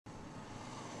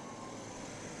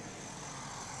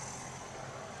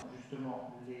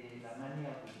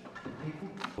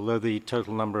Although the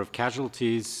total number of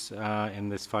casualties in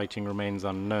this fighting remains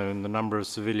unknown, the number of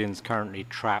civilians currently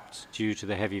trapped due to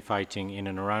the heavy fighting in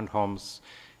and around Homs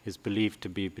is believed to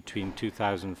be between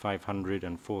 2,500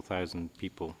 and 4,000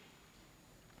 people.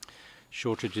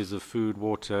 Shortages of food,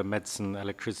 water, medicine,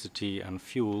 electricity, and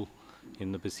fuel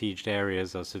in the besieged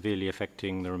areas are severely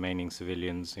affecting the remaining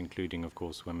civilians, including, of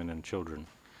course, women and children.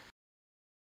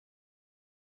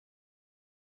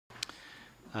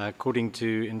 According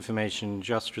to information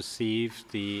just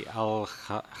received, the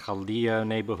Al-Khaldiya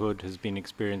neighborhood has been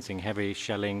experiencing heavy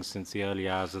shelling since the early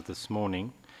hours of this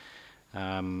morning.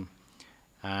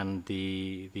 And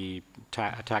the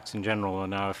attacks in general are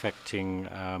now affecting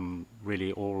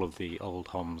really all of the old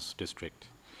Homs district.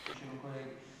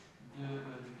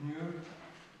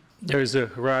 There is a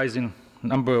rise in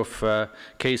number of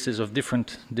cases of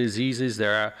different diseases.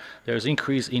 There's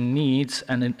increase in needs,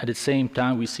 and at the same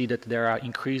time we see that there are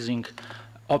increasing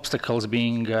obstacles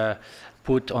being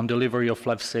put on delivery of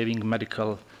life-saving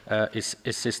medical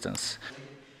assistance.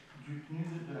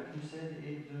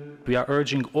 We are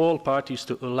urging all parties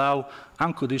to allow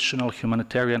unconditional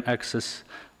humanitarian access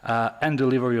and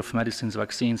delivery of medicines,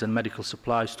 vaccines, and medical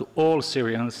supplies to all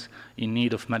Syrians in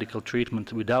need of medical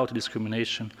treatment without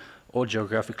discrimination or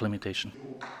geographic limitation.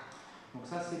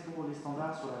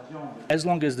 As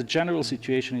long as the general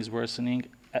situation is worsening,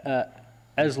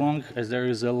 as long as there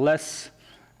is a less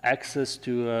access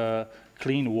to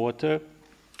clean water,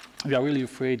 we are really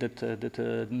afraid that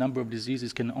the number of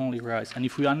diseases can only rise. And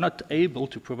if we are not able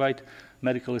to provide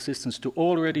medical assistance to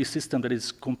already a system that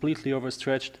is completely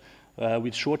overstretched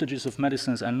with shortages of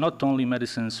medicines, and not only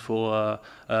medicines for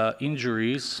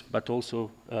injuries, but also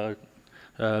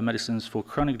medicines for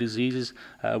chronic diseases,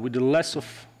 with the less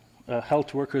of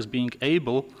health workers being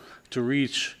able to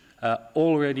reach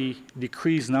already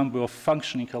decreased number of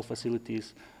functioning health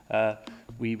facilities,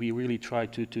 we really try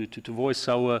to voice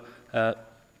our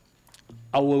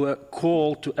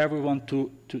call to everyone to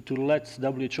let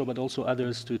WHO, but also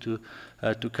others, to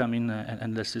come in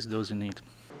and assist those in need.